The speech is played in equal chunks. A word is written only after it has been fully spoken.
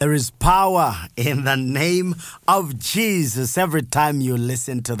There is power in the name of Jesus. Every time you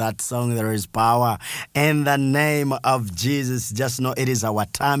listen to that song, there is power in the name of Jesus. Just know it is our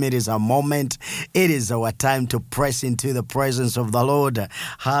time. It is our moment. It is our time to press into the presence of the Lord.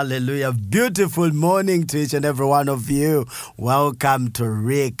 Hallelujah. Beautiful morning to each and every one of you. Welcome to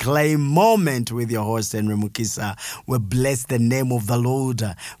Reclaim Moment with your host, Mukisa. We bless the name of the Lord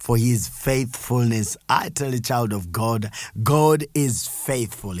for his faithfulness. I tell you, child of God, God is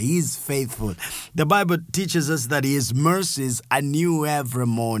faithful. He is faithful. The Bible teaches us that his mercies are new every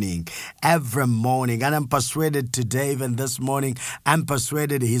morning. Every morning. And I'm persuaded today, even this morning, I'm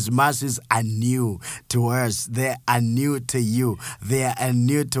persuaded his mercies are new to us. They are new to you. They are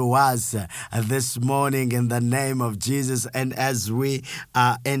new to us this morning in the name of Jesus. And as we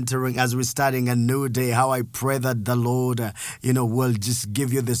are as we're starting a new day, how I pray that the Lord, will just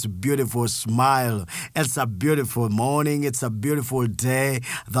give you this beautiful smile. It's a beautiful morning. It's a beautiful day.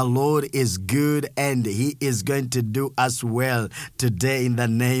 The Lord is good and he is going to do us well today in the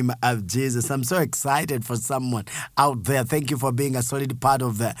name of Jesus. I'm so excited for someone out there. Thank you for being a solid part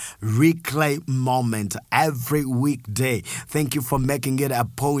of the Reclaim Moment every weekday. Thank you for making it a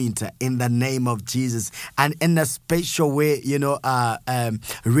point in the name of Jesus. And in a special way,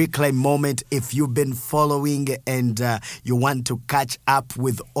 Reclaim Moment, if you've been following and you want to catch up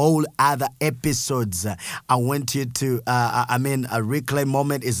with all other episodes, I want you to, a Reclaim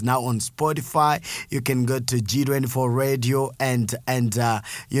Moment is now on Spotify. You can go to G24 Radio and on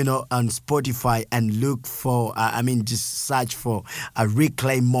Spotify and look for, just search for a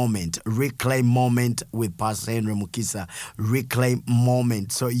Reclaim Moment with Pastor Henry Mukisa. Reclaim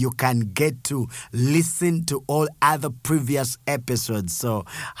Moment. So you can get to listen to all other previous episodes. So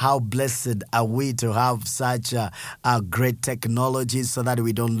how blessed are we to have such a great technology so that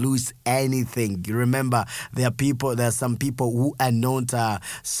we don't lose anything. You remember, there are some people who are not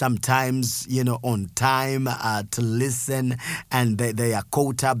sometimes, on time to listen, and they are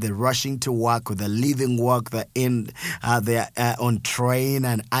caught up. They're rushing to work, or they're leaving work. They're on train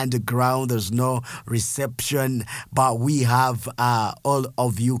and underground. There's no reception, but we have all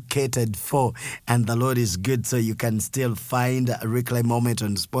of you catered for, and the Lord is good. So you can still find a Reclaim Moment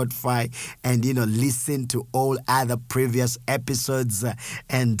on Spotify and listen to all other previous episodes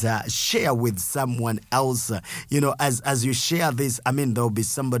and share with someone else. As you share this, there'll be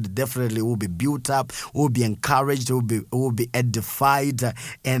somebody definitely who will be built up, who will be encouraged, who will be edified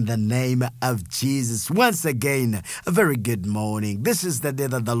in the name of Jesus. Once again, a very good morning. This is the day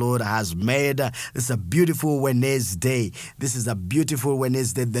that the Lord has made. This is a beautiful Wednesday. This is a beautiful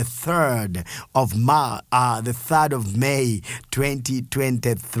Wednesday, the 3rd of May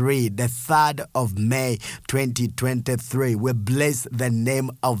 2023. The 3rd of May 2023. We bless the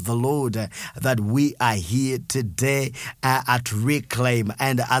name of the Lord that we are here today at Reclaim.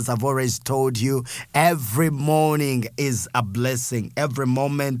 And as I've always told you, every morning is a blessing. Every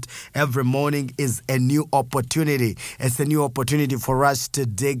morning is a new opportunity. It's a new opportunity for us to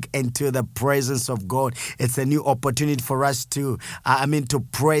dig into the presence of God. It's a new opportunity for us to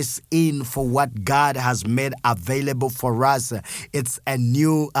press in for what God has made available for us. It's a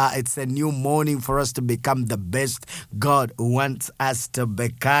new morning for us to become the best God wants us to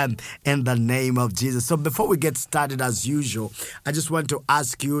become in the name of Jesus. So before we get started, as usual, I just want to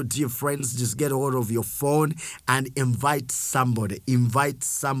ask you, dear friends, just get hold of your phone and invite somebody. Invite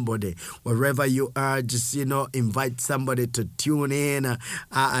somebody wherever you are. Just invite somebody to tune in.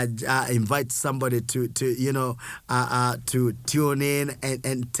 Invite somebody to tune in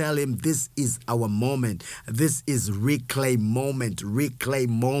and tell him this is our moment. This is Reclaim Moment.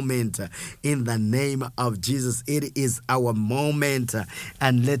 Reclaim Moment in the name of Jesus. It is our moment,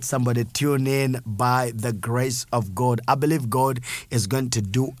 and let somebody tune in by the grace of God. I believe God is going to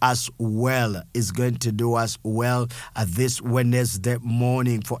do us well. Is going to do us well this Wednesday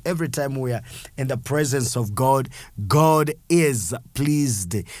morning. For every time we are in the presence of God, God is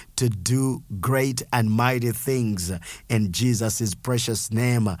pleased to do great and mighty things in Jesus' precious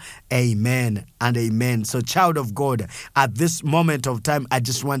name. Amen and amen. So, child of God, at this moment of time, I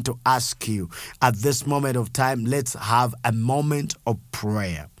just want to ask you, at this moment of time, let's have a moment of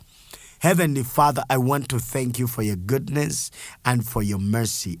prayer. Heavenly Father, I want to thank you for your goodness and for your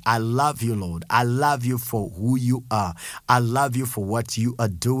mercy. I love you, Lord. I love you for who you are. I love you for what you are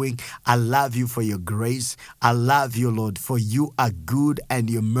doing. I love you for your grace. I love you, Lord, for you are good and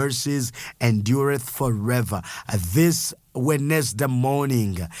your mercies endureth forever. This Wednesday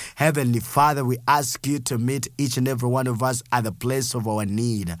morning. Heavenly Father, we ask you to meet each and every one of us at the place of our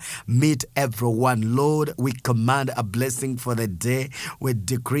need. Meet everyone, Lord. We command a blessing for the day. We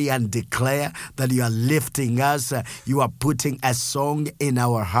decree and declare that you are lifting us. You are putting a song in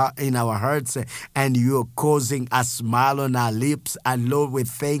our hearts, and you are causing a smile on our lips. And Lord, we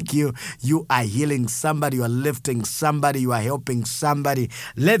thank you. You are healing somebody. You are lifting somebody. You are helping somebody.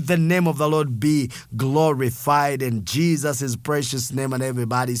 Let the name of the Lord be glorified in Jesus' precious name. And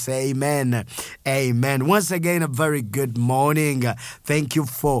everybody say amen. Amen. Once again, a very good morning. Thank you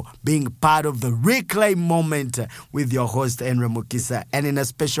for being part of the Reclaim Moment with your host, Henry Mukisa. And in a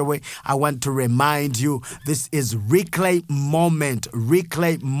special way, I want to remind you, this is Reclaim Moment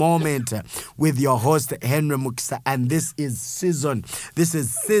with your host, Henry Mukisa. And this is season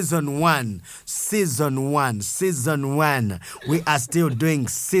 1. We are still doing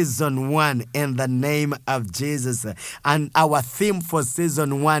season 1 in the name of Jesus. And our theme for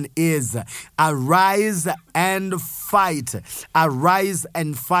season 1 is Arise and Fight. Arise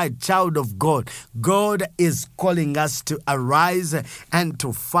and fight, child of God. God is calling us to arise and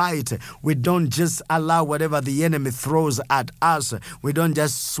to fight. We don't just allow whatever the enemy throws at us. We don't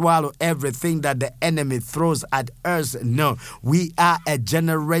just swallow everything that the enemy throws at us. No, we are a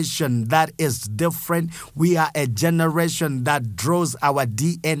generation that is different. We are a generation that draws our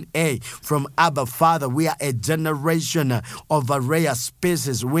DNA from Abba Father. We are a generation of a rare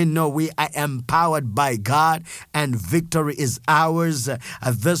species. We know we are empowered by God, and victory is ours.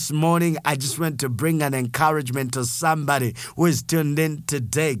 This morning, I just want to bring an encouragement to somebody who is tuned in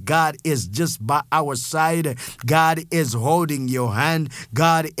today. God is just by our side. God is holding your hand.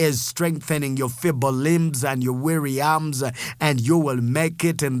 God is strengthening your feeble limbs and your weary arms, and you will make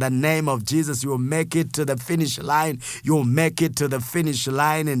it in the name of Jesus. You will make it to the finish line. You will make it to the finish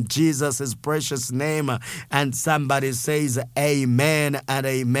line in Jesus' precious name. And somebody says amen and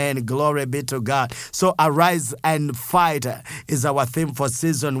amen. Glory be to God. So arise and fight is our theme for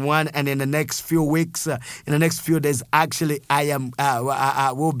season 1. And in the next few weeks, in the next few days, actually, I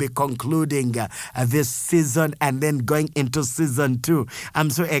will be concluding this season and then going into season 2. I'm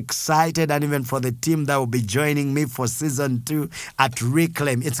so excited, and even for the team that will be joining me for season 2 at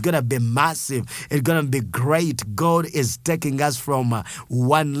Reclaim. It's going to be massive. It's going to be great. God is taking us from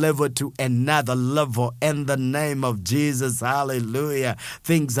one level to another level in the name of Jesus. Hallelujah.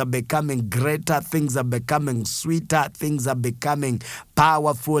 Things are becoming greater. Things are becoming sweeter. Things are becoming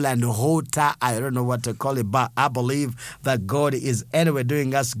powerful and hotter. I don't know what to call it, but I believe that God is anyway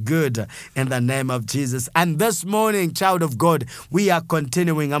doing us good in the name of Jesus. And this morning, child of God, we are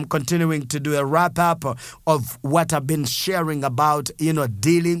continuing. I'm continuing to do a wrap up of what I've been sharing about,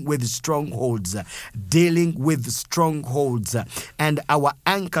 dealing with strongholds. And our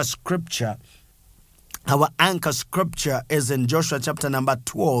anchor scripture is in Joshua chapter number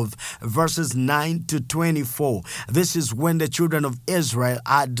 12, verses 9 to 24. This is when the children of Israel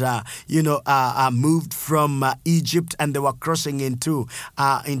had, moved from Egypt, and they were crossing into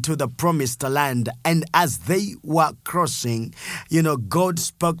the promised land. And as they were crossing, God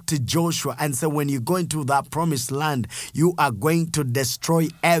spoke to Joshua and said, when you go into that promised land, you are going to destroy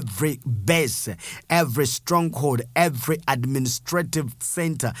every base, every stronghold, every administrative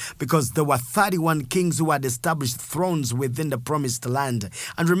center, because there were 31 kings who had established thrones within the promised land.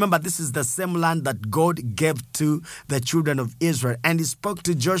 And remember, this is the same land that God gave to the children of Israel. And he spoke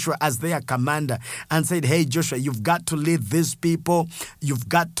to Joshua as their commander and said, hey, Joshua, you've got to lead these people. You've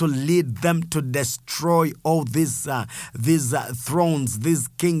got to lead them to destroy all these thrones, these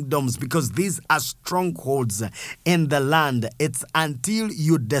kingdoms, because these are strongholds in the land. It's until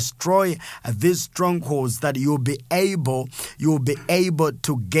you destroy these strongholds that you'll be able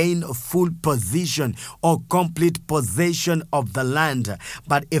to gain full position or complete possession of the land.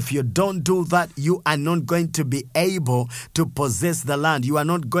 But if you don't do that, you are not going to be able to possess the land. You are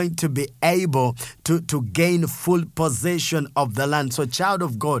not going to be able to gain full possession of the land. So, child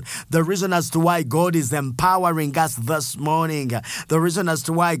of God, the reason as to why God is empowering us this morning, the reason as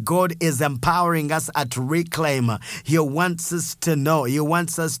to why God is empowering us at Reclaim, He wants us to know. He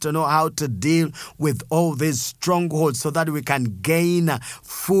wants us to know how to deal with all these strongholds so that we can gain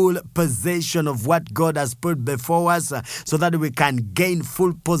full possession of what God has put before us, so that we can gain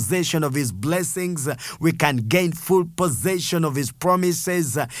full possession of His blessings. We can gain full possession of His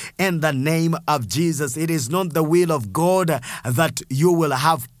promises in the name of Jesus. It is not the will of God that you will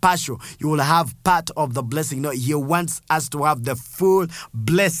have partial, you will have part of the blessing. No, He wants us to have the full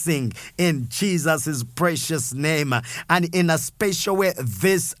blessing in Jesus' precious name. And in a special way,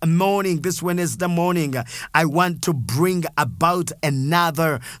 this morning, this Wednesday morning, I want to bring about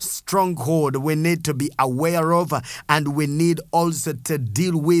another stronghold. We need need to be aware of, and we need also to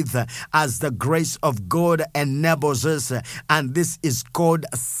deal with as the grace of God enables us. And this is called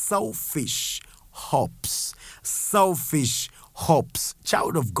selfish hopes. Selfish hopes.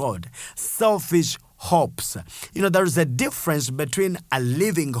 Child of God, selfish hopes. There is a difference between a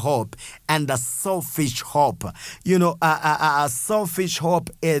living hope and a selfish hope. A selfish hope,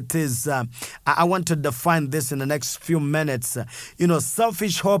 it is, I want to define this in the next few minutes.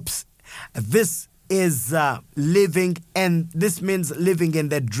 Selfish hopes, this is living, and this means living in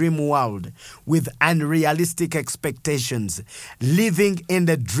the dream world with unrealistic expectations. Living in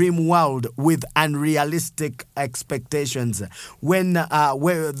the dream world with unrealistic expectations.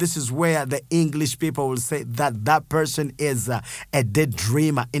 Where this is where the English people will say that person is a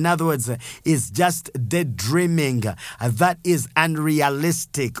daydreamer. In other words, is just daydreaming. That is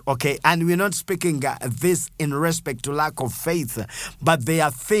unrealistic. Okay, and we're not speaking this in respect to lack of faith, but there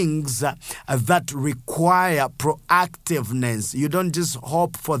are things that require proactiveness. You don't just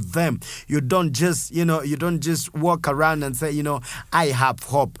hope for them. You don't just walk around and say, I have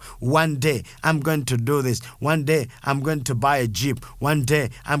hope. One day I'm going to do this. One day I'm going to buy a Jeep. One day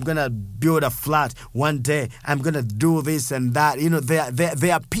I'm going to build a flat. One day I'm going to do this and that.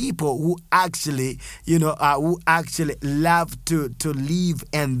 There are people who actually, love to live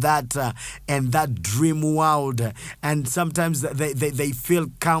in that dream world. And sometimes they feel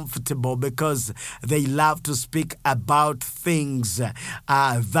comfortable because they love to speak about things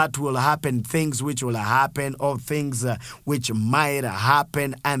that will happen, things which will happen, or things which might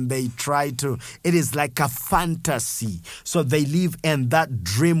happen, and they try to. It is like a fantasy. So they live in that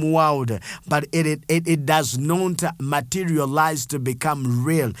dream world, but it does not materialize to become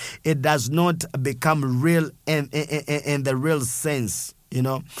real. It does not become real in the real sense.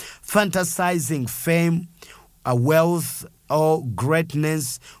 Fantasizing fame, wealth, or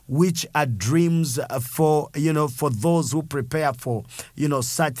greatness, which are dreams for those who prepare for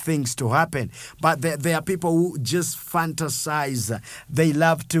such things to happen. But there are people who just fantasize. They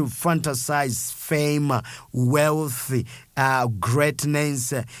love to fantasize fame, wealth,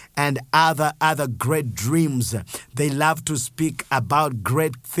 greatness, and other great dreams. They love to speak about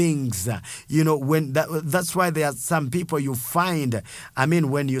great things. That's why there are some people you find. I mean,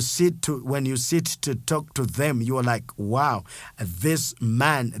 when you sit to talk to them, you're like, wow, this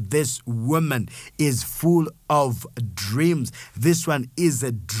man, this woman is full of dreams. This one is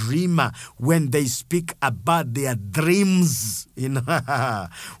a dreamer. When they speak about their dreams,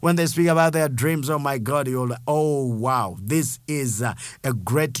 when they speak about their dreams, oh my God, you're like, oh wow, this is a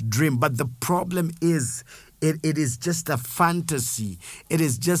great dream. But the problem is, it is just a fantasy. It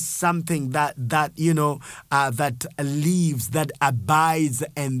is just something that lives, that abides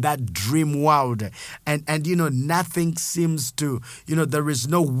in that dream world. And nothing seems to, there is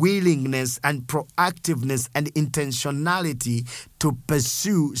no willingness and proactiveness and intentionality to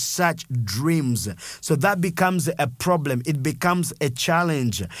pursue such dreams. So that becomes a problem. It becomes a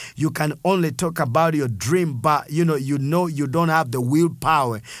challenge. You can only talk about your dream, but you don't have the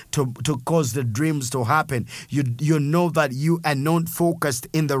willpower to cause the dreams to happen. You know that you are not focused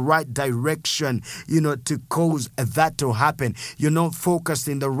in the right direction, to cause that to happen. You're not focused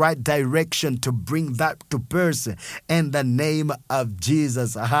in the right direction to bring that to person. In the name of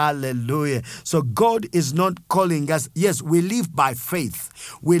Jesus, hallelujah. So God is not calling us. Yes, we live by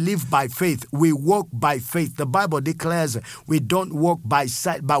faith. We live by faith. We walk by faith. The Bible declares we don't walk by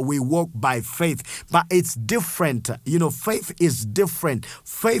sight, but we walk by faith. But it's different. Faith is different.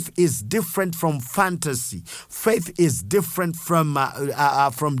 Faith is different from fantasy. Faith is different from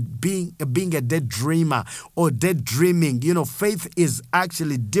being a daydreamer or daydreaming. Faith is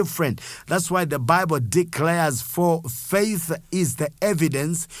actually different. That's why the Bible declares, for faith is the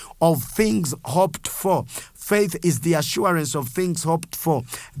evidence of things hoped for. Faith is the assurance of things hoped for,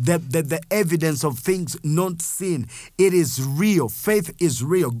 the evidence of things not seen. It is real. Faith is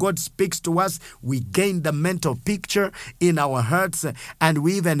real. God speaks to us. We gain the mental picture in our hearts, and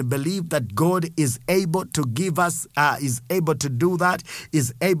we even believe that God is able to give us, is able to do that,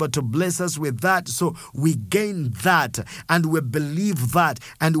 is able to bless us with that. So we gain that, and we believe that,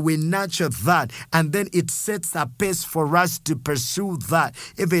 and we nurture that, and then it sets a pace for us to pursue that.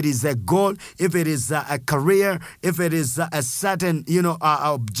 If it is a goal, if it is a career, career, if it is a certain,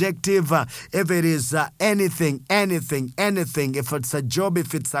 objective, if it is anything, if it's a job,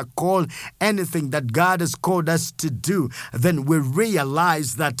 if it's a call, anything that God has called us to do, then we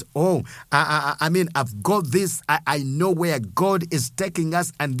realize that, I've got this, I know where God is taking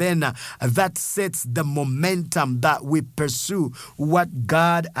us, and then that sets the momentum that we pursue what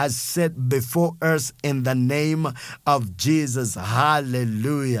God has set before us in the name of Jesus.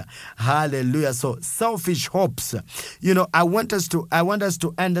 Hallelujah. Hallelujah. So selfish hopes, I want us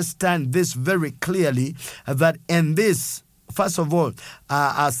to understand this very clearly, that in this, first of all,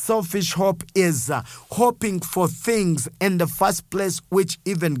 a selfish hope is hoping for things in the first place which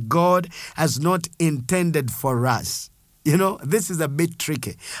even God has not intended for us. This is a bit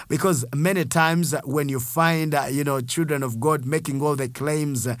tricky, because many times when you find, children of God making all the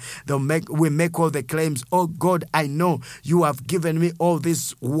claims, we make all the claims, oh God, I know you have given me all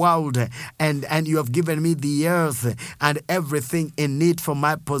this world, and you have given me the earth and everything in it for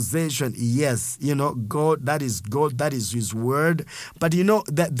my possession. Yes, God, that is His word. But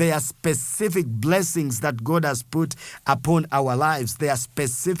that there are specific blessings that God has put upon our lives. There are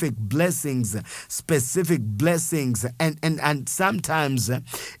specific blessings, and sometimes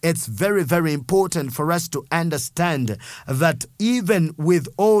it's very, very important for us to understand that even with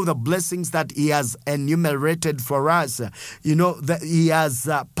all the blessings that He has enumerated for us, that He has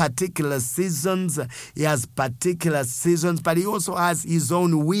particular seasons. He has particular seasons, but He also has His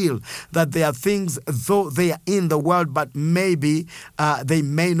own will, that there are things, though they are in the world, but maybe they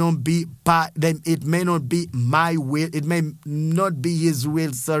may not be it may not be my will. It may not be His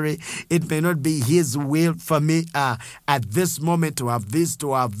will, It may not be His will for me at this moment to have this,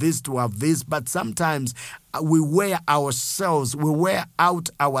 but sometimes we wear out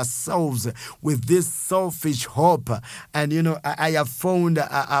ourselves with this selfish hope. And I have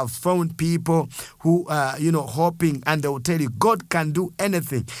found people who hoping, and they will tell you God can do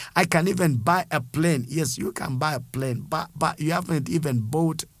anything. I can even buy a plane. Yes, you can buy a plane, but you haven't even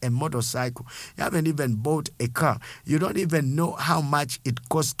bought a motorcycle. You haven't even bought a car. You don't even know how much it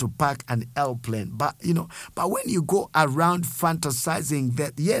costs to park an airplane. But when you go around fantasizing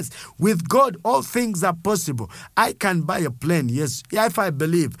that, yes, with God all things are possible. I can buy a plane. Yes, if I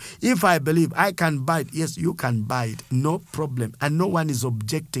believe I can buy it. Yes, you can buy it. No problem. And no one is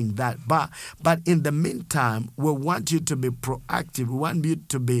objecting that. But in the meantime, we want you to be proactive. We want you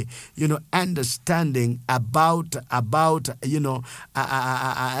to be, understanding about about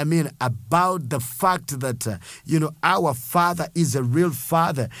the fact that, our Father is a real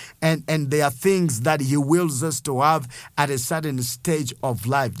Father, and there are things that He wills us to have at a certain stage of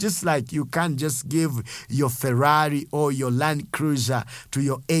life. Just like you can't just give your Ferrari or your Land Cruiser to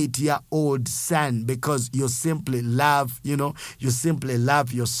your 8-year-old son because you simply love your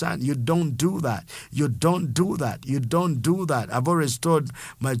son. You don't do that. I've always told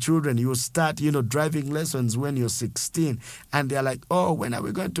my children, you start, driving lessons when you're 16, and they're like, oh, when are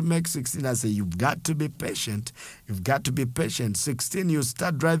we going to make 16? I say, you've got to be patient. 16, you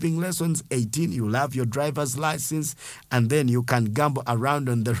start driving lessons. 18, you'll have your driver's license, and then you can gamble around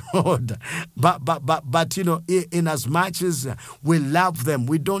on the road. But in as much as we love them,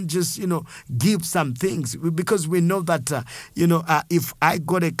 we don't just, give some things, because we know that, if I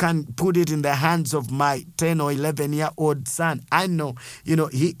got a can, put it in the hands of my 10 or 11-year-old son, I know,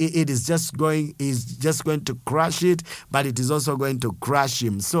 he's just going to crush it, but it is also going to crush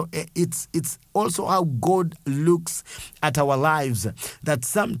him. So it's also how God looks at our lives, that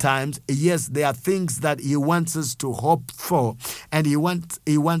sometimes, yes, there are things that He wants us to hope for, and He wants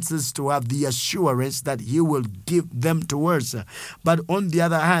us to have the assurance that He will give them to us. But on the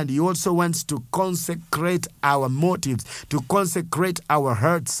other hand, He also wants to consecrate our motives, to consecrate our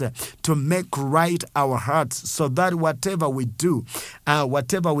hearts, to make right our hearts, so that whatever we do, and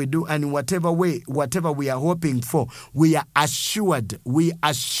whatever we are hoping for, we are assured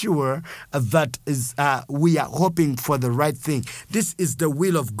that is we are hoping for the right thing. This is the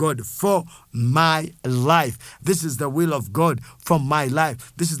will of God for my life. This is the will of God for my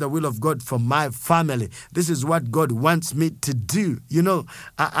life. This is the will of God for my family. This is what God wants me to do.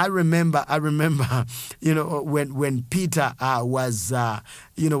 I remember, when Peter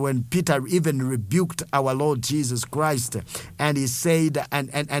when Peter even rebuked our Lord Jesus Christ, and he said,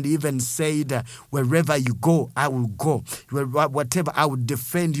 and even said, wherever you go, I will go. Whatever, I will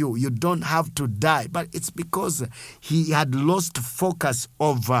defend you. You don't have to die. But it's because he had lost focus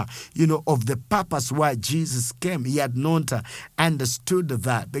of of the purpose why Jesus came. He had not understood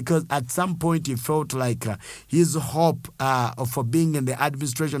that, because at some point he felt like his hope for being in the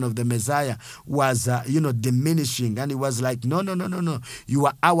administration of the Messiah was, diminishing. And he was like, no. You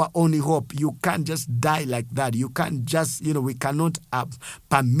are our only hope. You can't just die like that. You can't just, we cannot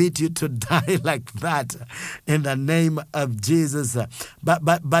permit you to die like that in the name of Jesus. But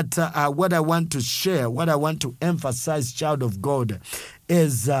what I want to share, what I want to emphasize, child of God,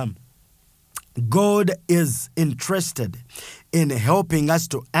 is God is interested in helping us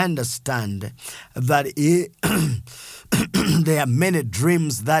to understand that there are many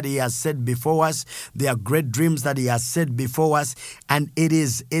dreams that he has set before us. There are great dreams that he has set before us. And it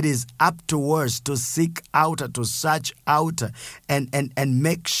is up to us to seek out, to search out, and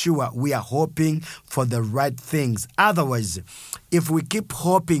make sure we are hoping for the right things. Otherwise, if we keep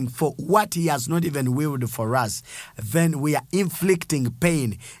hoping for what he has not even willed for us, then we are inflicting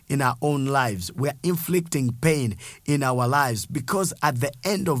pain in our own lives. We are inflicting pain in our lives, because at the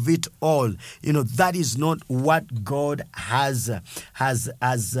end of it all, that is not what God has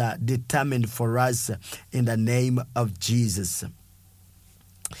determined for us in the name of Jesus.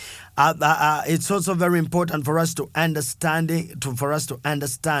 It's also very important for us to understand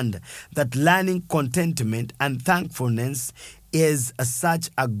that learning contentment and thankfulness is such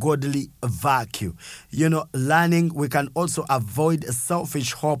a godly virtue. Learning, we can also avoid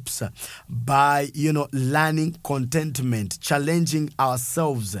selfish hopes by, learning contentment, challenging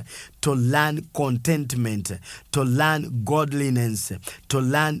ourselves to learn contentment, to learn godliness, to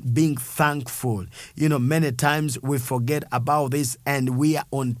learn being thankful. Many times we forget about this, and we are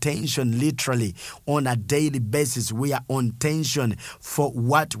on tension literally on a daily basis. We are on tension for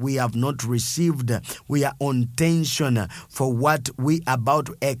what we have not received. We are on tension for what we are about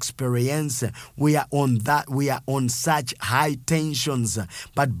to experience. We are on that. We are on such high tensions.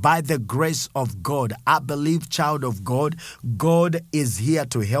 But by the grace of God, I believe, child of God, God is here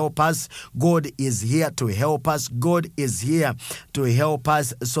to help us. God is here to help us. God is here to help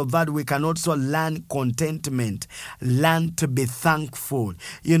us so that we can also learn contentment, learn to be thankful.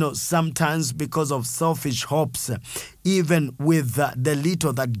 Sometimes because of selfish hopes, even with the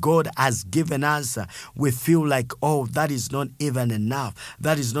little that God has given us, we feel like, oh, that is not even enough.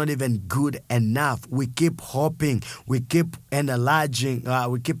 That is not even good enough. We keep hoping. We keep enlarging. Our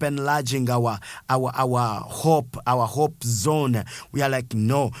hope zone. We are like,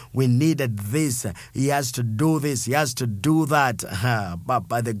 no, we needed this. He has to do this. He has to do that. But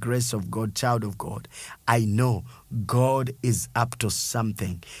by the grace of God, child of God, I know God is up to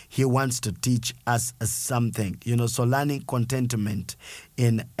something. He wants to teach us something. So learning contentment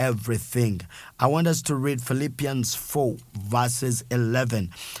in everything. I want us to read Philippians 4 verses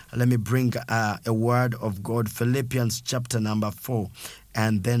 11. Let me bring a word of God. Philippians chapter number 4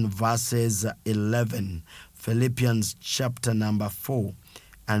 and then verses 11. Philippians chapter number 4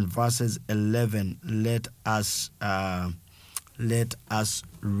 and verses 11. Let us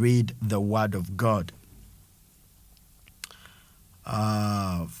read the word of God.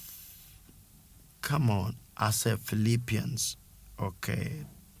 Come on, I said Philippians. Okay,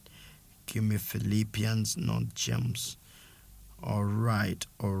 give me Philippians, not James. All right.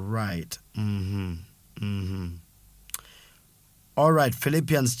 All right,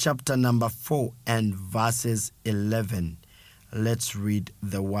 Philippians chapter number 4 and verses 11. Let's read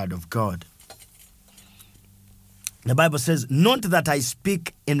the word of God. The Bible says, "Not that I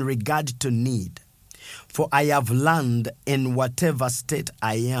speak in regard to need, for I have learned in whatever state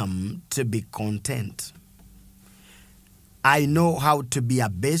I am to be content. I know how to be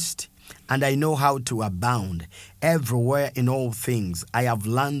abased, and I know how to abound. Everywhere in all things I have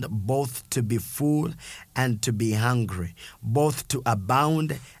learned both to be full and to be hungry, both to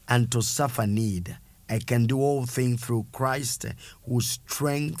abound and to suffer need. I can do all things through Christ who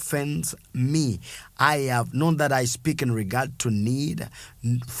strengthens me. I have known that I speak in regard to need,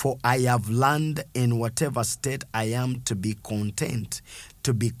 for I have learned in whatever state I am to be content.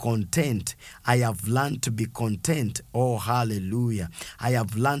 To be content. I have learned to be content. Oh, hallelujah. I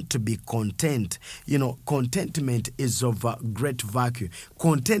have learned to be content. Contentment is of great value.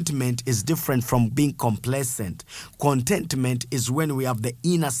 Contentment is different from being complacent. Contentment is when we have the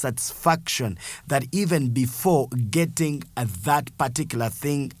inner satisfaction that even before getting that particular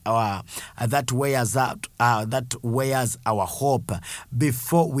thing that wears our hope,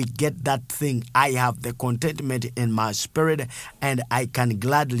 before we get that thing, I have the contentment in my spirit, and I can can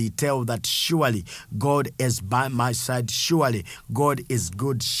gladly tell that surely God is by my side. Surely God is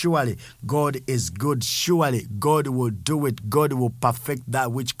good. Surely God is good. Surely God will do it. God will perfect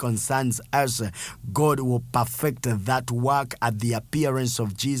that which concerns us. God will perfect that work at the appearance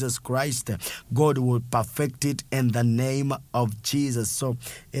of Jesus Christ. God will perfect it in the name of Jesus. So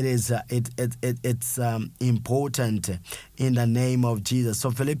it is it's important in the name of Jesus.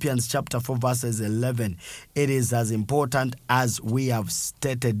 So Philippians chapter 4 verses 11, it is as important as we have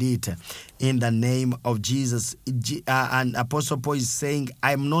stated it in the name of Jesus. And Apostle Paul is saying,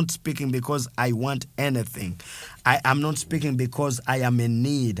 I'm not speaking because I want anything. I am not speaking because I am in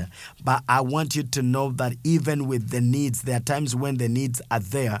need, but I want you to know that even with the needs, there are times when the needs are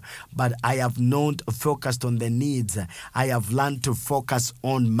there, but I have not focused on the needs. I have learned to focus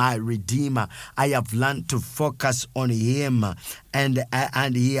on my Redeemer. I have learned to focus on Him, and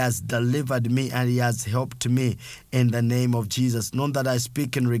He has delivered me and He has helped me in the name of Jesus. Not that I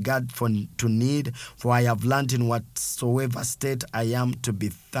speak in regard to need, for I have learned in whatsoever state I am to be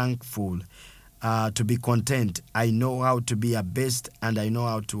thankful. To be content. I know how to be abased and I know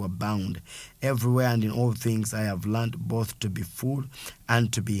how to abound. Everywhere and in all things I have learned both to be full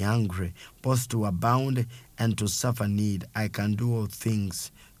and to be hungry, both to abound and to suffer need. I can do all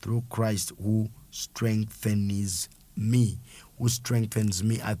things through Christ who strengthens me. I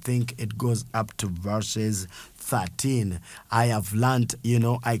think it goes up to verses 13. I have learned,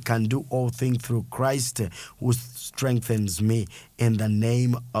 I can do all things through Christ who strengthens me in the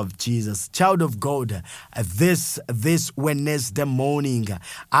name of Jesus. Child of God, this Wednesday morning,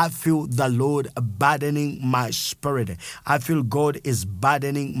 I feel the Lord burdening my spirit. I feel God is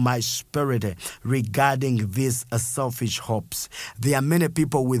burdening my spirit regarding these selfish hopes. There are many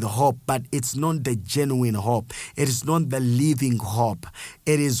people with hope, but it's not the genuine hope. It is not the living hope.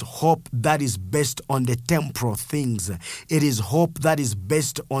 It is hope that is based on the temporal things. It is hope that is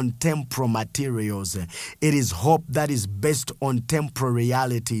based on temporal materials. It is hope that is based on temporal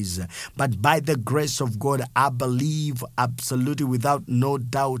realities. But by the grace of God, I believe absolutely without no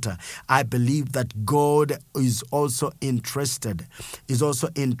doubt, I believe that God is also interested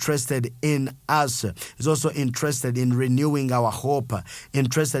in us, is also interested in renewing our hope,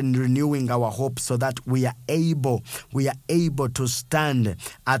 so that we are able to stand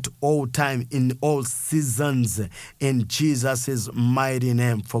at all time, in all seasons, in Jesus' mighty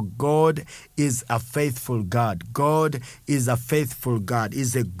name. For God is a faithful God. God is a faithful God,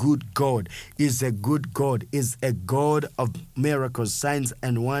 is a good God, is a good God, is a God of miracles, signs,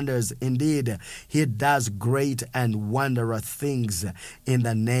 and wonders. Indeed, He does great and wondrous things in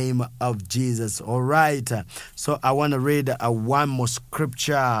the name of Jesus. All right, so I want to read one more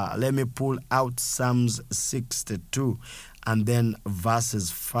scripture. Let me pull out Psalms 62 and then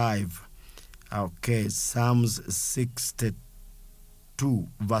verses 5. Okay, Psalms 62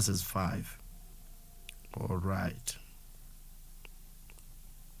 verses 5. All right.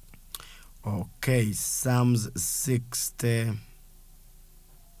 Okay, Psalms 62.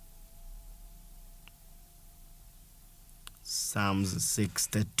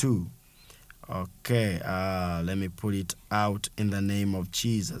 Okay, let me put it out in the name of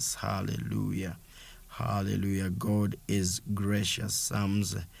Jesus. Hallelujah. Hallelujah. God is gracious.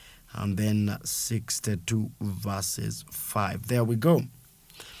 Psalms and then 62 verses 5. There we go.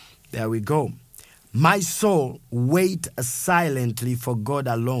 My soul wait silently for God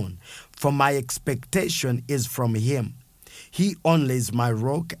alone, for my expectation is from Him. He only is my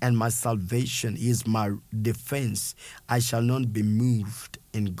rock and my salvation. He is my defense. I shall not be moved.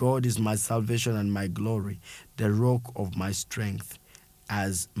 In God is my salvation and my glory, the rock of my strength.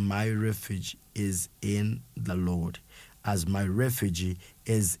 As my refuge is in the Lord. As my refuge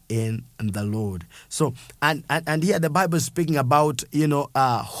is in the Lord. So, and here the Bible is speaking about,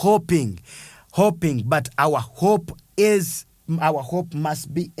 hoping, but our hope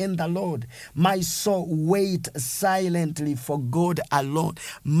must be in the Lord. My soul wait silently for God alone.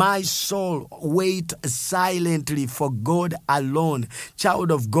 My soul wait silently for God alone.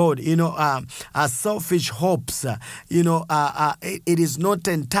 Child of God, selfish hopes, it is not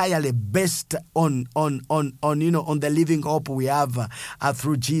entirely based on the living hope we have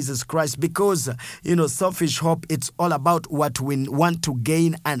through Jesus Christ, because selfish hope, it's all about what we want to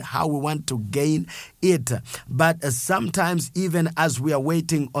gain and how we want to gain it. But sometimes even as we are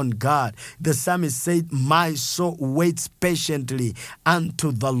waiting on God, the psalmist said, my soul waits patiently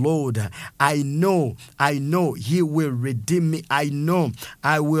unto the Lord. I know he will redeem me. I know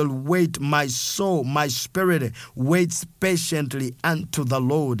I will wait. My soul, my spirit waits patiently unto the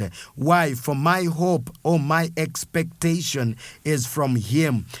Lord. Why? For my hope or my expectation is from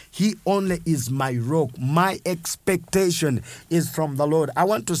him. He only is my rock. My expectation is from the Lord. I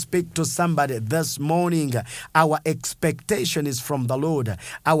want to speak to somebody this morning. Our expectation is from the Lord.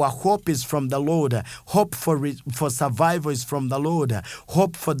 Our hope is from the Lord. Hope for survival is from the Lord.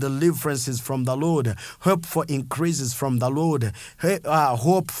 Hope for deliverance is from the Lord. Hope for increase is from the Lord.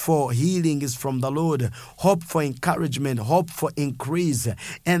 Hope for healing is from the Lord. Hope for encouragement. Hope for increase.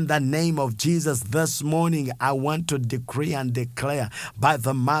 In the name of Jesus, this morning I want to decree and declare by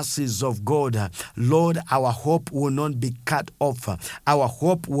the mercies of God, Lord, our hope will not be cut off. Our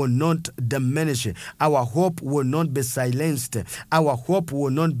hope will not diminish. Our hope will not be silenced. Our hope will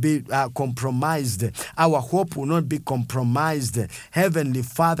not be compromised. Our hope will not be compromised. Heavenly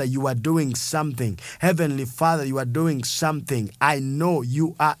Father, you are doing something. Heavenly Father, you are doing something. I know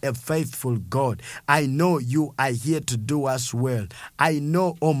you are a faithful God. I know you are here to do us well. I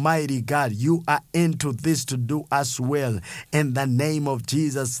know, Almighty God, you are into this to do us well. In the name of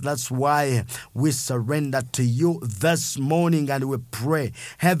Jesus, that's why we surrender to you this morning and we pray,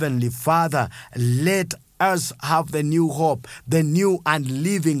 Heavenly Father, let us have the new hope, the new and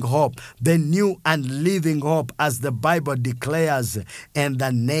living hope, the new and living hope as the Bible declares in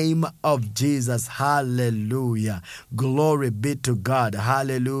the name of Jesus. Hallelujah. Glory be to God.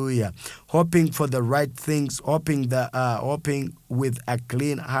 Hallelujah. Hoping for the right things, hoping with a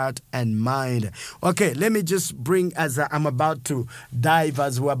clean heart and mind. Okay, let me just bring, as we're about to dive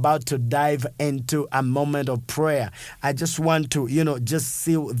into a moment of prayer, I just want to, just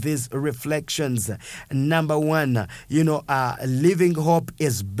seal these reflections. Number one, living hope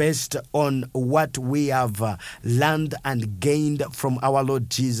is based on what we have learned and gained from our Lord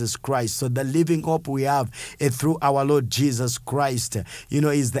Jesus Christ. So the living hope we have is through our Lord Jesus Christ,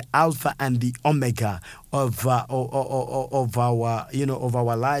 is the Alpha and the Omega of our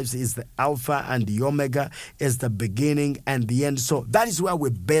lives. Is the Alpha and the Omega, is the beginning and the end. So that is where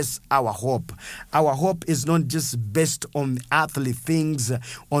we base our hope. Our hope is not just based on earthly things,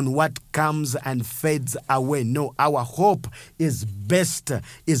 on what comes and fades away. No, our hope is based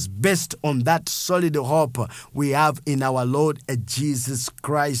on that solid hope we have in our Lord Jesus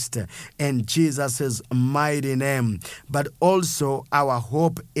Christ and Jesus' mighty name. But also our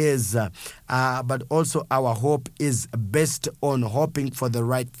hope is based on hoping for the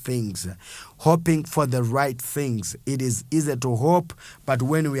right things. Hoping for the right things. It is easy to hope, but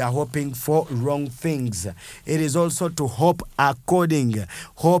when we are hoping for wrong things, it is also to hoping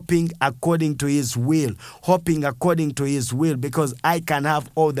according to His will. Hoping according to His will, because I can have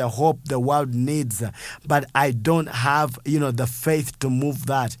all the hope the world needs, but I don't have, the faith to move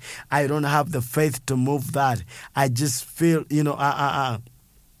that. I don't have the faith to move that. I just feel,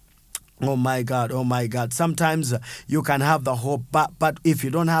 Oh my God. Sometimes you can have the hope, but if you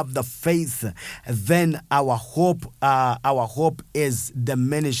don't have the faith, then our hope is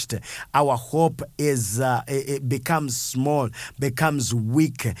diminished. Our hope it becomes small, becomes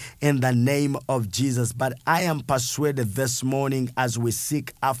weak in the name of Jesus. But I am persuaded this morning, as we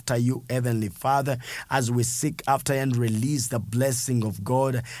seek after you, Heavenly Father, as we seek after and release the blessing of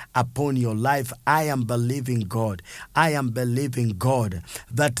God upon your life, I am believing God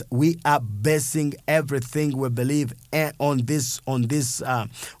that we are basing everything we believe on this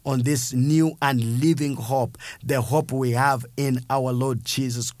new and living hope, the hope we have in our Lord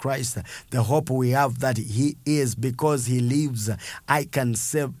Jesus Christ, the hope we have that He is, because He lives. I can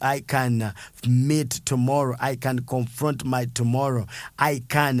meet tomorrow. I can confront my tomorrow. I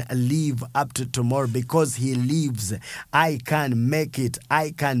can live up to tomorrow because He lives. I can make it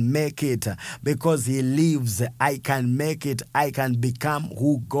because He lives. I can make it. I can become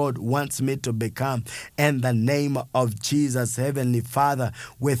who God wants me to become. In the name of Jesus, Heavenly Father,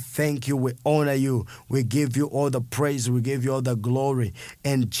 we thank you, we honor you, we give you all the praise, we give you all the glory.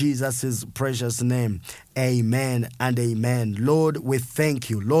 In Jesus' precious name, amen and amen. Lord, we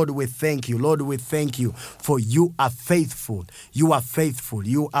thank you. Lord, we thank you. Lord, we thank you, for you are faithful. You are faithful.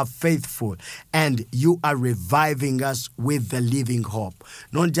 You are faithful. And you are reviving us with the living hope.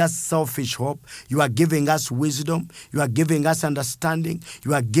 Not just selfish hope. You are giving us wisdom. You are giving us understanding.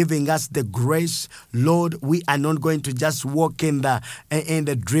 You are giving us the grace. Lord, we are not going to just walk in the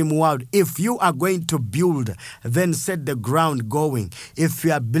dream world. If you are going to build, then set the ground going. If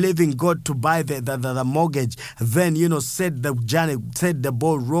you are believing God to buy the mortgage, then, set the journey, set the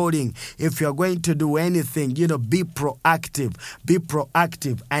ball rolling. If you're going to do anything, be proactive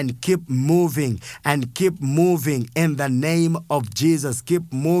and keep moving in the name of Jesus.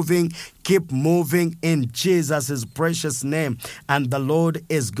 Keep moving in Jesus' precious name. And the Lord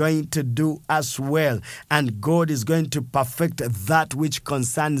is going to do us well. And God is going to perfect that which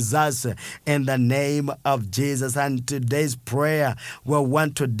concerns us in the name of Jesus. And today's prayer, we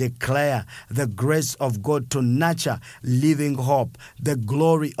want to declare the grace of God to nurture living hope, the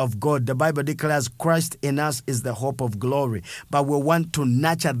glory of God. The Bible declares Christ in us is the hope of glory. But we want to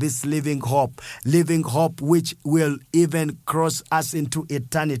nurture this living hope which will even cross us into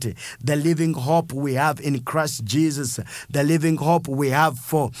eternity. The living hope we have in Christ Jesus, the living hope we have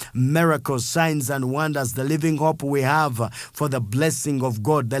for miracles, signs and wonders, the living hope we have for the blessing of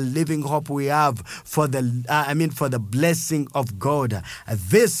God, the living hope we have for the blessing of God.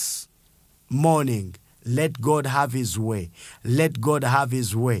 This morning, let God have his way. Let God have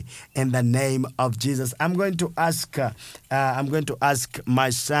his way in the name of Jesus. I'm going to ask my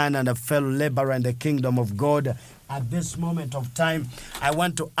son and a fellow laborer in the kingdom of God at this moment of time. I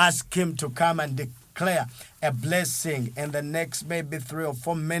want to ask him to come and declare a blessing in the next maybe 3 or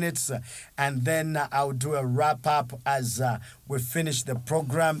 4 minutes, and then I'll do a wrap up as we finish the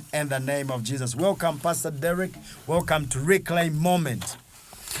program in the name of Jesus. Welcome, Pastor Derek. Welcome to Reclaim Moment.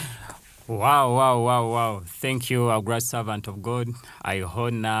 Wow. Thank you, our great servant of God. I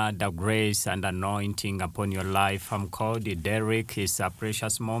honor the grace and anointing upon your life. I'm called Derek. It's a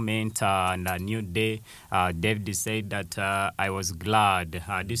precious moment and a new day. David said that I was glad.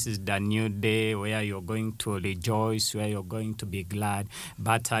 This is the new day where you're going to rejoice, where you're going to be glad.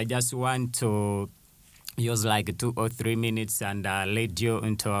 But I just want to use like 2 or 3 minutes and lead you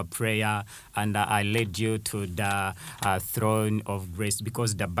into a prayer, and I lead you to the throne of grace,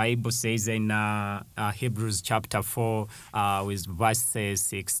 because the Bible says in Hebrews chapter 4 with verse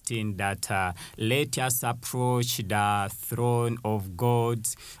 16 that let us approach the throne of God,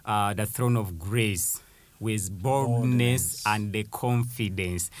 the throne of grace, with boldness and the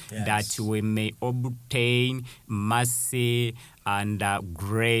confidence that we may obtain mercy and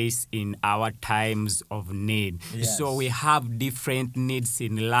grace in our times of need. Yes. So we have different needs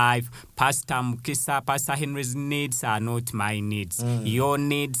in life. Pastor Mukisa, Pastor Henry's needs are not my needs. Your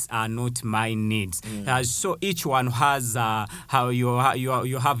needs are not my needs. So each one has how you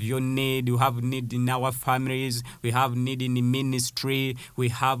have your need. You have need in our families. We have need in the ministry. We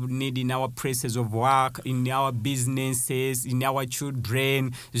have need in our places of work, in our businesses, in our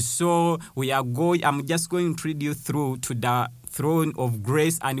children. So we are going. I'm just going to lead you through to the throne of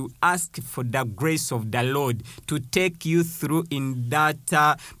grace, and we ask for the grace of the Lord to take you through in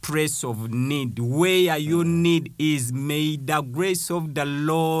that place of need. Where your need is, may the grace of the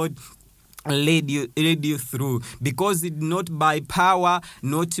Lord lead you through, because it's not by power,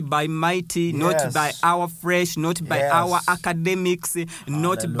 not by mighty, not by our flesh, not by our academics,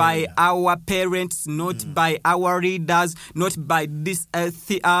 not by our parents, not by our leaders, not by this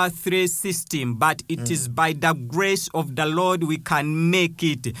three system, but it is by the grace of the Lord we can make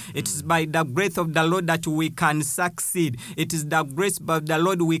it. It is by the grace of the Lord that we can succeed. It is the grace of the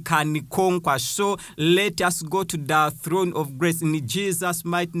Lord we can conquer. So let us go to the throne of grace in Jesus'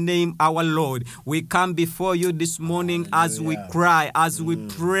 mighty name, our Lord. We come before you this morning as we cry, as we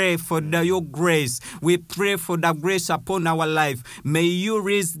pray for your grace. We pray for the grace upon our life. May you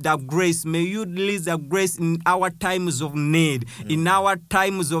release the grace. May you release the grace in our times of need, in our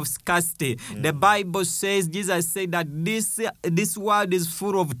times of scarcity. The Bible says, Jesus said that this world is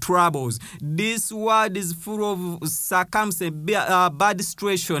full of troubles. This world is full of circumstances, bad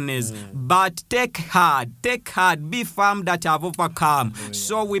situations. But take heart, be firm that I have overcome.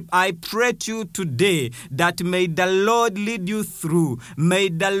 So I pray to you today that may the Lord lead you through. May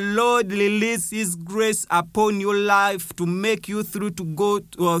the Lord release His grace upon your life to make you through, to go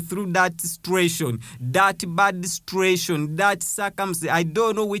through that situation, that bad situation, that circumstance. I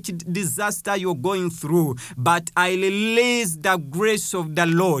don't know which disaster you're going through, but I release the grace of the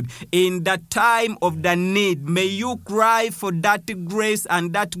Lord in the time of the need. May you cry for that grace,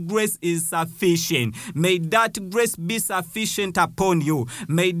 and that grace is sufficient. May that grace be sufficient upon you.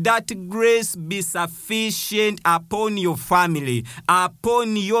 May that grace be sufficient upon your family,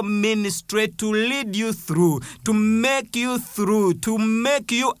 upon your ministry, to lead you through, to make you through, to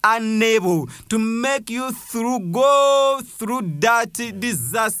make you unable, to make you through, go through that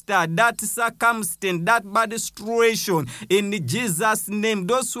disaster, that circumstance, that bad situation. In Jesus' name,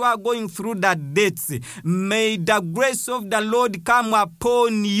 those who are going through that death, may the grace of the Lord come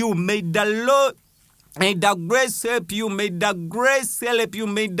upon you. May the Lord May the grace help you. May the grace help you.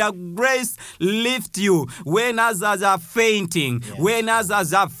 May the grace lift you. When others are fainting, when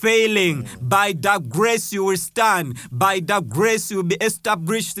others are failing, by the grace you will stand. By the grace you will be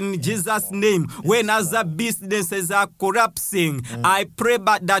established in Jesus' name. When other businesses are collapsing, I pray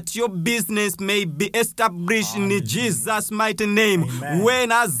that your business may be established in Jesus' mighty name.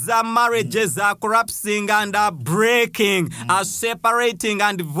 When other marriages are collapsing and are breaking, are separating,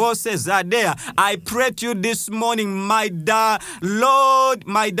 and divorces are there, I pray to you this morning, may the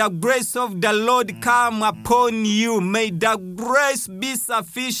grace of the Lord come upon you. May the grace be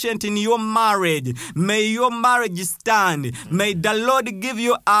sufficient in your marriage. May your marriage stand. May the Lord give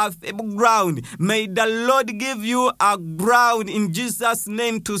you a ground. May the Lord give you a ground in Jesus'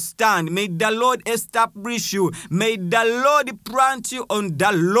 name to stand. May the Lord establish you. May the Lord plant you on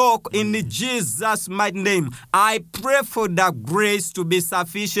the rock in Jesus' mighty name. I pray for the grace to be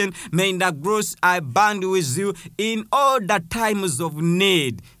sufficient. May the grace abound with you in all the times of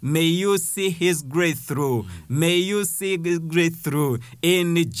need. May you see His grace through. May you see His grace through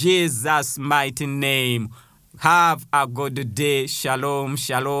in Jesus' mighty name. Have a good day. Shalom,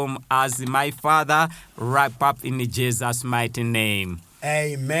 shalom. As my Father wrap up in Jesus' mighty name.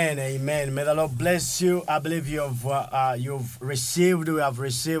 Amen, amen. May the Lord bless you. I believe we have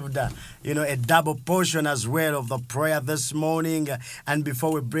received a double portion as well of the prayer this morning. And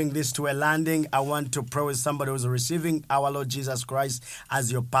before we bring this to a landing, I want to pray with somebody who's receiving our Lord Jesus Christ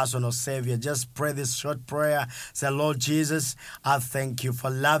as your personal Savior. Just pray this short prayer. Say, Lord Jesus, I thank you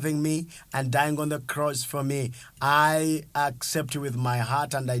for loving me and dying on the cross for me. I accept you with my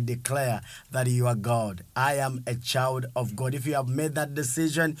heart and I declare that you are God. I am a child of God. If you have made that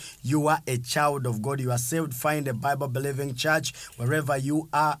decision, you are a child of God. You are saved. Find a Bible-believing church wherever you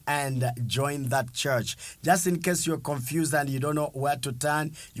are and join that church. Just in case you're confused and you don't know where to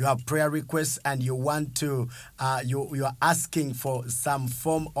turn, you have prayer requests and you want to, you are asking for some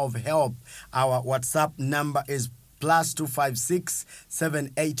form of help. Our WhatsApp number is +256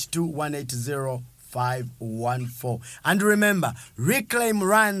 782 180 514. And remember, Reclaim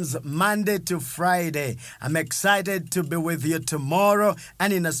runs Monday to Friday. I'm excited to be with you tomorrow,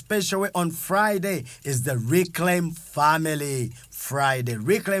 and in a special way on Friday is the Reclaim Family Friday.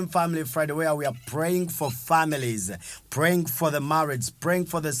 Reclaim Family Friday, where we are praying for families, praying for the marrieds, praying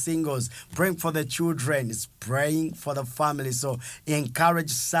for the singles, praying for the children, praying for the family. So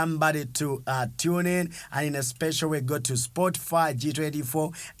encourage somebody to tune in, and in a special way, go to Spotify,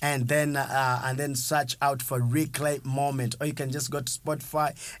 G24, and then search out for Reclaim Moment. Or you can just go to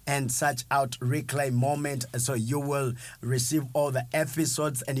Spotify and search out Reclaim Moment. So you will receive all the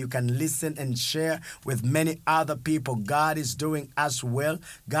episodes and you can listen and share with many other people. God is doing us well.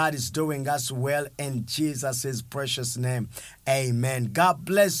 God is doing us well in Jesus' precious name. Amen. God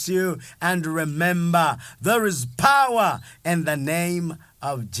bless you. And remember, there is power in the name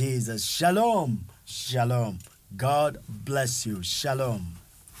of Jesus. Shalom. Shalom. God bless you. Shalom.